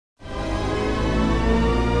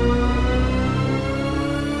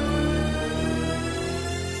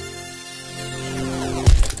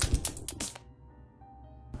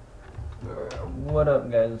What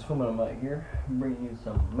up, guys? It's Payne mic here. I'm bringing you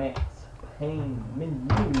some Max Payne menu.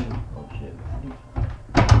 Oh shit. I'm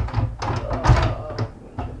gonna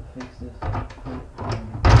try to fix this.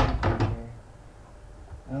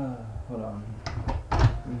 Hold on.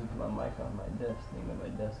 I'm using my mic on my desk. My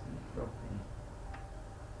desk is broken.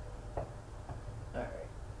 Alright.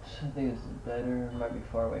 So I think this is better. It might be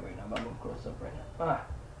far away right now, but I'm gonna close up right now.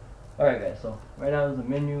 Alright guys, so right now is the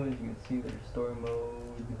menu. As you can see, there's story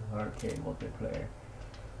mode, arcade, multiplayer.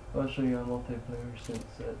 I'll show you on multiplayer since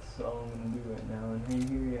that's all I'm going to do right now. And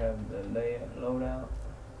here you have the loadout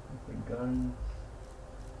with the guns.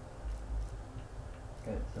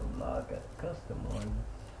 Got some block, got custom ones,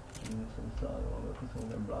 and some solid ones, because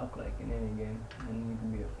ones are block like in any game. And you can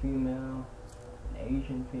be a female, an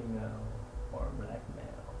Asian female, or a black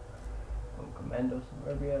male. From Commando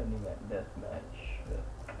Suburbia, and you got Deathmatch. But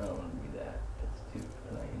I don't want to be that. It's too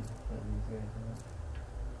plain for these guys.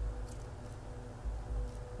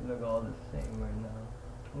 They look all the same right now.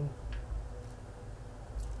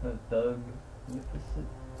 A thug, magnificent.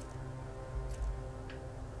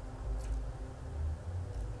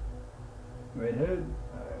 Redhead.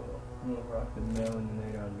 Alright, well, I'm gonna rock the male and then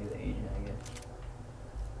later on be the Asian, I guess.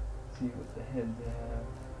 See what the heads have.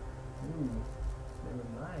 Ooh, never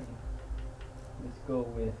mind. Let's go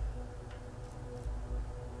with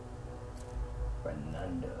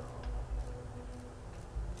Fernando.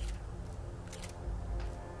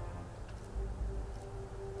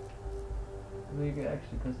 So you can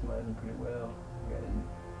actually customize them pretty well. You got it.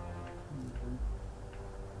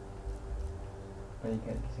 And you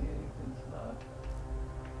can't see anything, it's locked.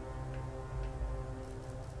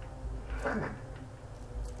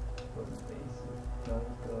 For the basic. Now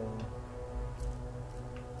let's go.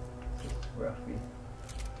 This is Ruffy.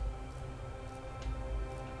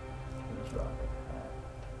 Let's rock it.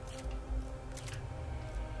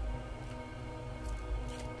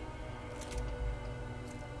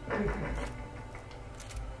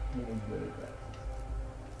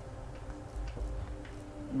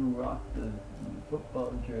 You rock the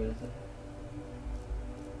football jersey.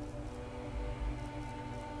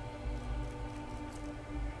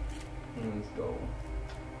 And let's go.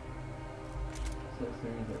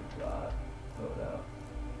 Accessories are got load out.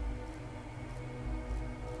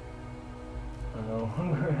 Oh,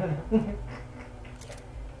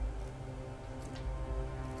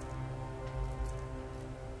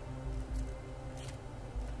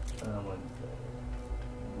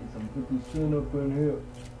 need some 50 up in here.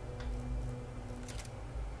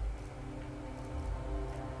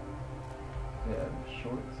 They have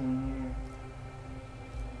shorts in here.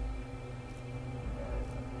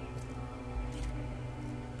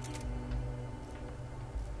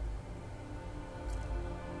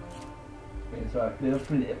 Okay, so I feel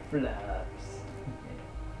flip-flops.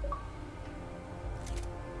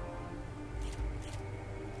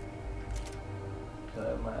 So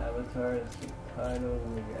my avatar is the title.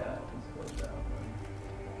 Let's go down one.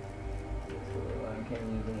 I can't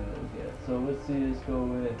use any of those yet. So let's see, let's go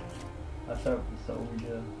with, I'll start with the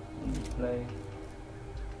soldier when you play.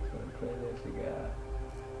 So play this, you got,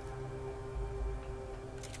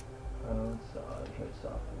 I'll try to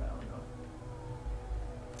soften that one up.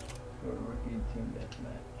 Go to rookie team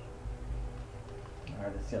deathmatch.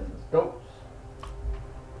 Alright, let's see how this goes.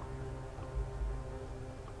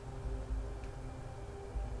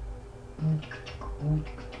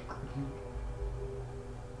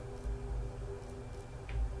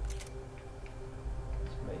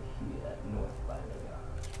 It's right here at North by the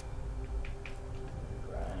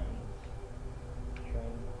Grimes.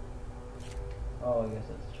 Train. Oh, I guess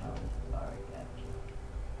that's Charles. Alright, gotcha.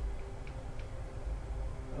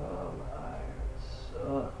 Oh, my irons.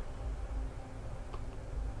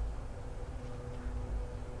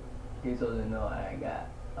 Okay, so you know I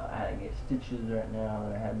had to get stitches right now,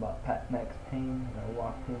 and I had bought Max Payne, and I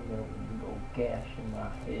walked in there with a big old gash in my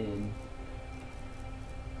head.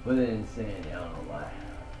 But they didn't say anything, I don't know why.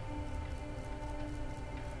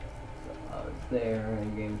 So I was there,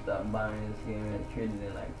 and GameStop buying this game, and I traded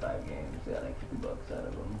in like 5 games. Got like $50 out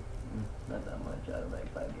of them. Not that much out of like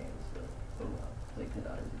 5 games, so it's like $10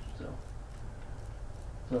 each or so.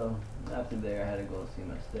 So after there, I had to go see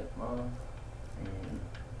my stepmom, and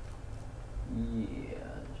yeah,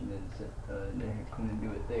 she couldn't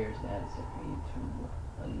do it there, so I had to send me to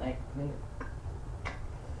a night clinic.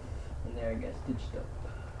 And there I got stitched up.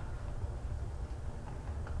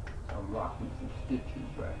 So I'm rocking some stitches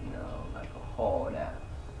right now, like a hard ass.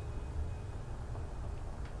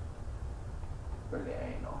 Really, I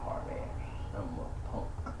ain't no hard ass. I'm a punk.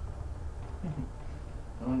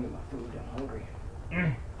 I don't get my food, I'm hungry.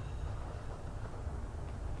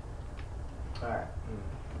 Alright.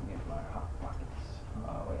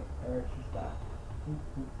 starts to stop.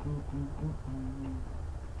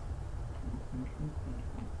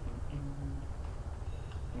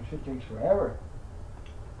 This shit takes forever.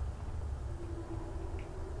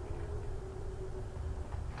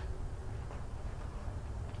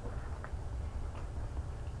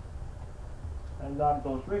 And that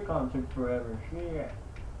those recon took forever. Shit.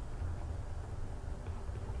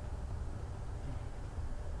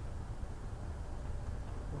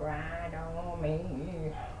 Grind on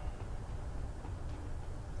me.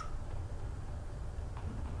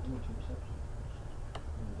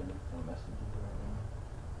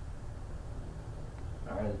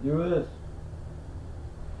 Alright, let's do this.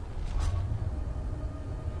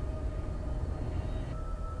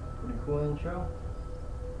 Pretty cool intro.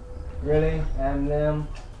 Really? Eminem?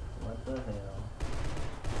 What the hell?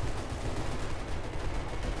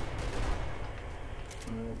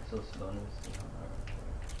 It's so slow.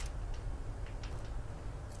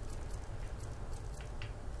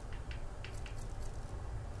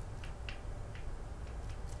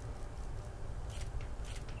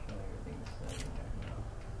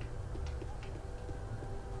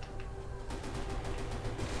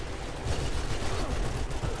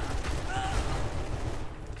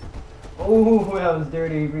 Oh, that was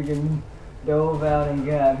dirty. Freaking dove out and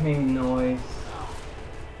got me noise.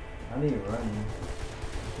 How do you run?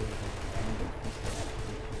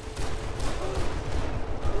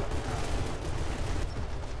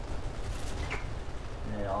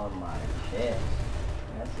 And on my chest.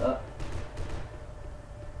 That's up.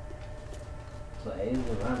 So A's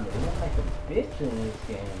around, but he looks like a bitch in this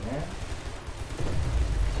game, man.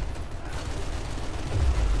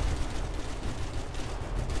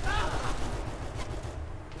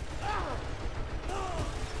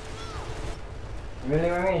 Really,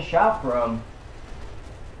 where am I getting shot from?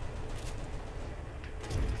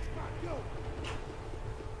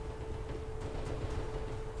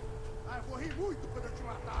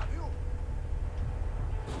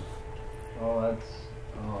 Oh, that's...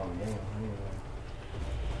 Oh, damn.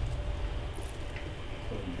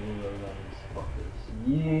 So do those fuckers.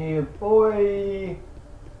 Yeah, boy!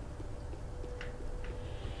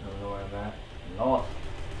 I don't know where I'm at. Lost.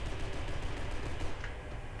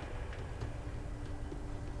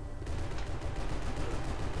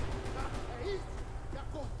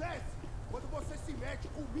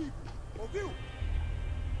 Comigo, ouviu?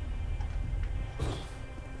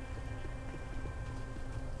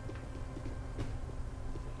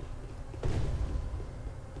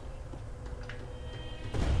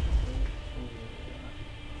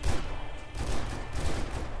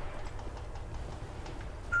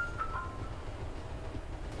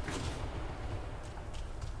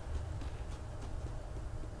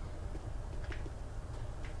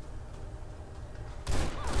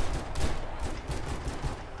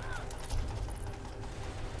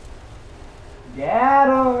 Get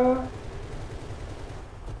her!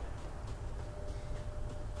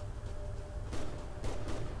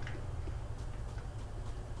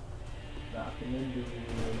 Rockin' the dude,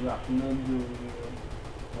 rockin' the dude.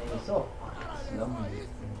 Man, it's so fucking slow.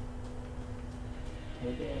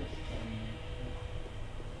 It is.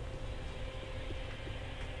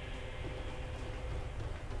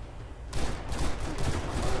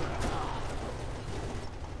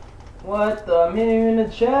 What the? I'm hitting him in the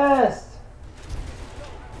chest!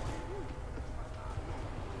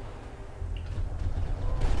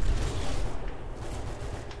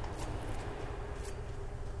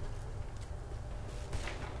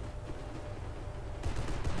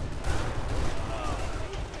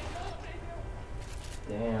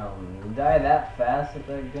 Damn, you die that fast with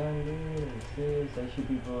that gun, dude? Are you serious? I shoot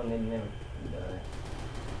people and they never die.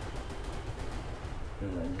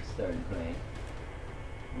 And I just started playing.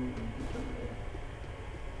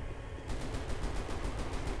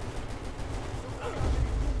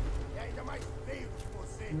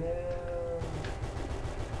 No.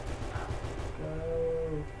 Go.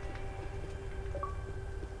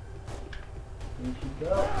 Where'd you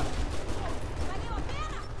go?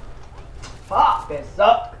 Fuck, that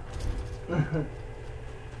sucked.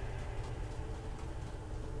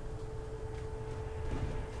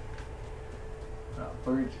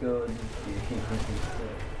 Birds go and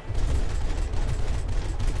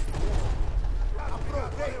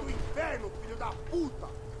Aproveita o inferno, filho da puta!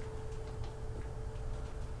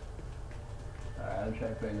 Alright, I'm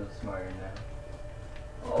trying to play a little smarter now.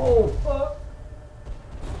 Oh, fuck!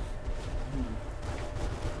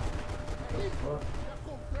 What?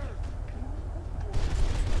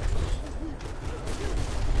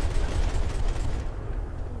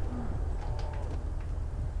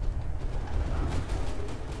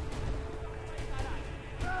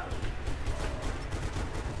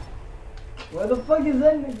 Where the fuck is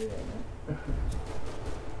that nigga?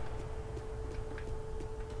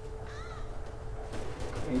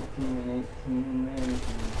 18 and 18, man.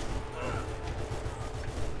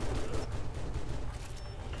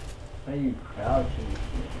 How you crouching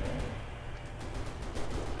shit, man?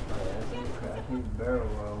 Oh yeah, that's how you crouch. He's barrel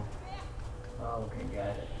roll. Oh, okay,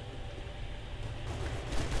 got it.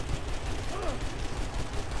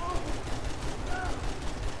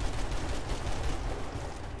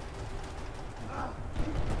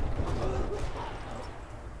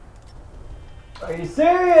 Are you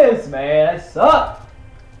serious, man? I suck.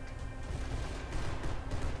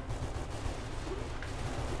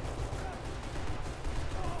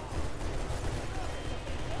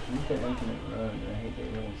 I wish that infinite run, but I hate that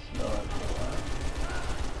running slow after a while.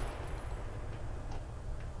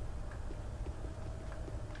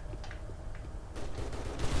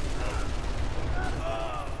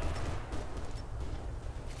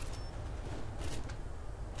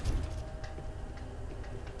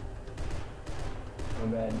 My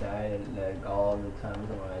bad, died like all the times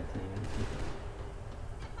on my team.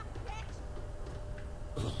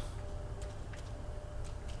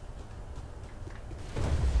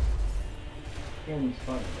 Game's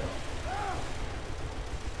fun though.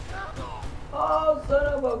 Oh, son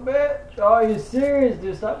of a bitch! Oh, are you serious,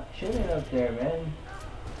 dude? Stop chilling up there, man.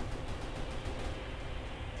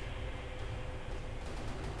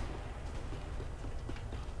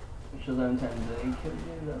 Which 11 times they killed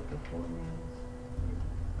you, that before me.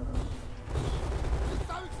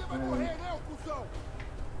 Sabe que você vai morrer, né, ô cuzão?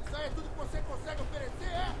 Isso aí é tudo que você consegue oferecer,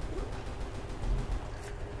 é?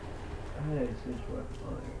 How did I switch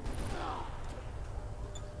weapon?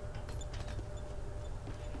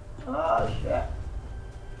 Oh shit!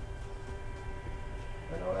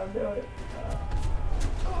 I know what I'm doing.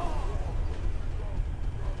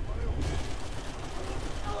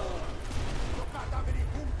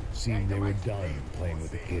 Seemed they were done playing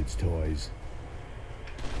with the kids' toys.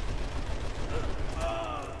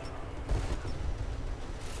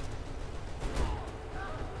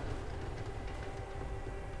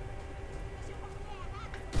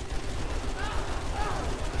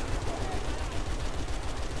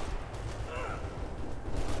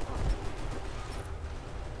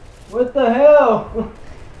 What the hell?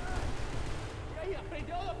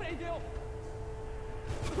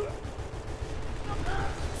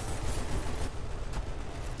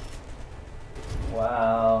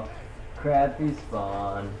 Wow, crappy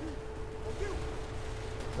spawn.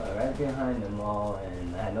 So right behind them all,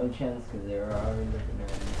 and I had no chance because they were already looking at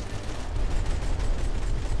me.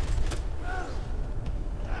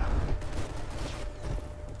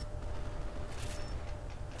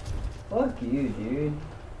 Fuck you, dude.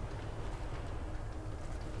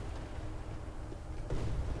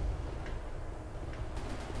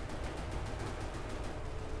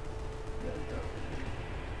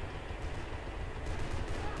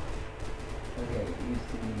 Okay, get used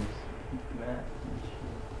to these maps and shit.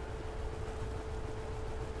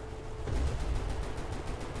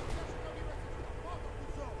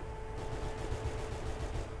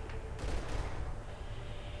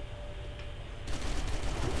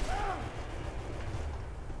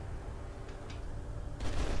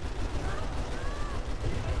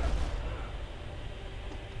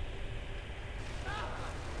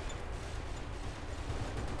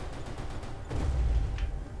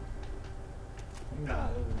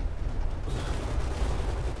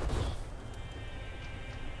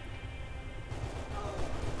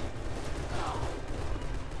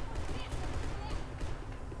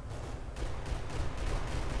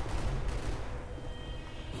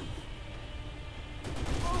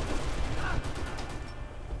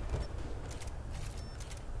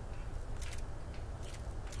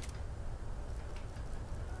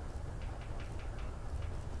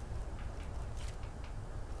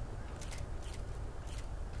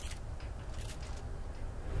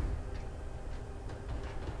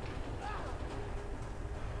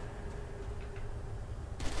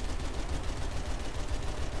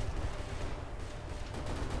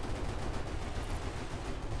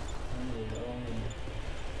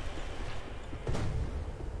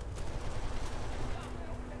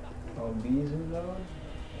 Oh, bees are going?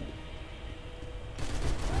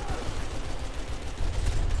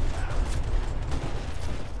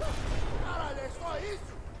 Caralho, é só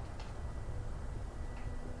isso?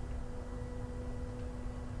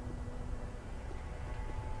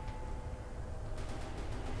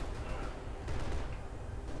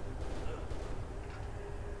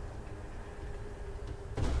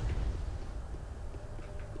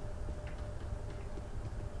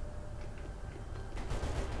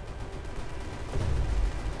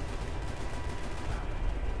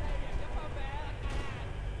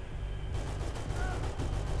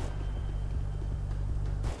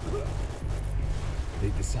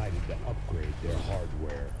 need to upgrade their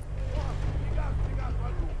hardware.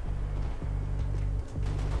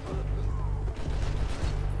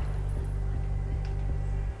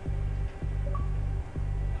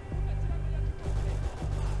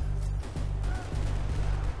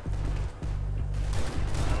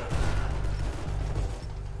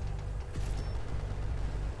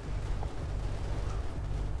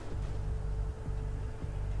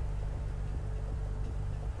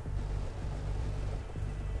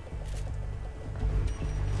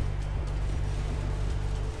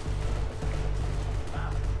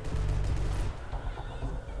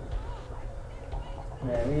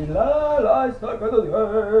 And we lie stuck with the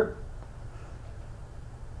earth.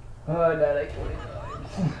 Oh, I died like 20 times.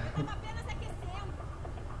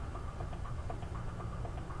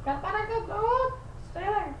 Stay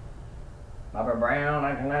there. Bobby Brown,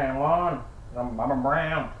 1991. I'm Bobby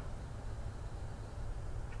Brown.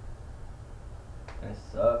 It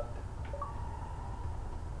sucked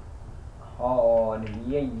hard.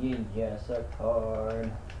 Yeah, sucked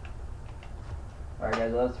hard. Alright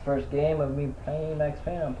guys, well, that's the first game of me playing Max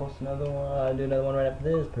Payne. I'll post another one, I'll do another one right after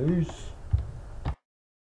this. Peace.